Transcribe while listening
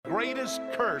greatest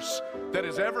curse that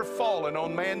has ever fallen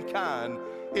on mankind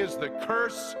is the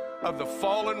curse of the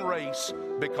fallen race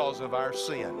because of our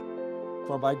sin.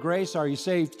 For by grace are you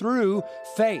saved through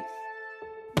faith.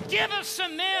 Give us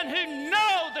some men who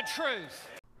know the truth.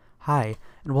 Hi,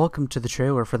 and welcome to the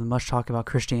trailer for the Much Talk About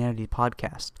Christianity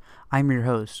podcast. I'm your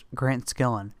host, Grant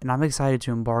Skillen, and I'm excited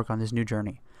to embark on this new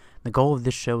journey. The goal of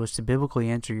this show is to biblically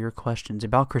answer your questions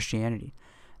about Christianity.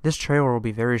 This trailer will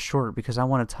be very short because I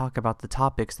want to talk about the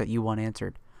topics that you want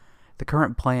answered. The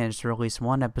current plan is to release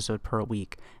one episode per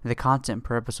week, and the content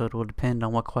per episode will depend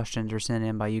on what questions are sent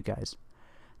in by you guys.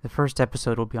 The first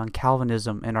episode will be on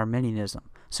Calvinism and Arminianism,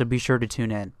 so be sure to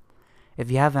tune in. If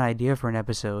you have an idea for an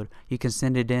episode, you can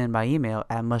send it in by email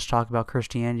at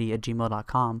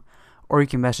muchtalkaboutchristianity@gmail.com, or you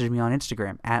can message me on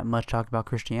Instagram at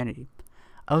muchtalkaboutchristianity.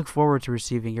 I look forward to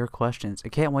receiving your questions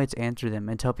and can't wait to answer them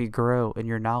and to help you grow in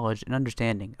your knowledge and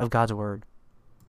understanding of God's Word.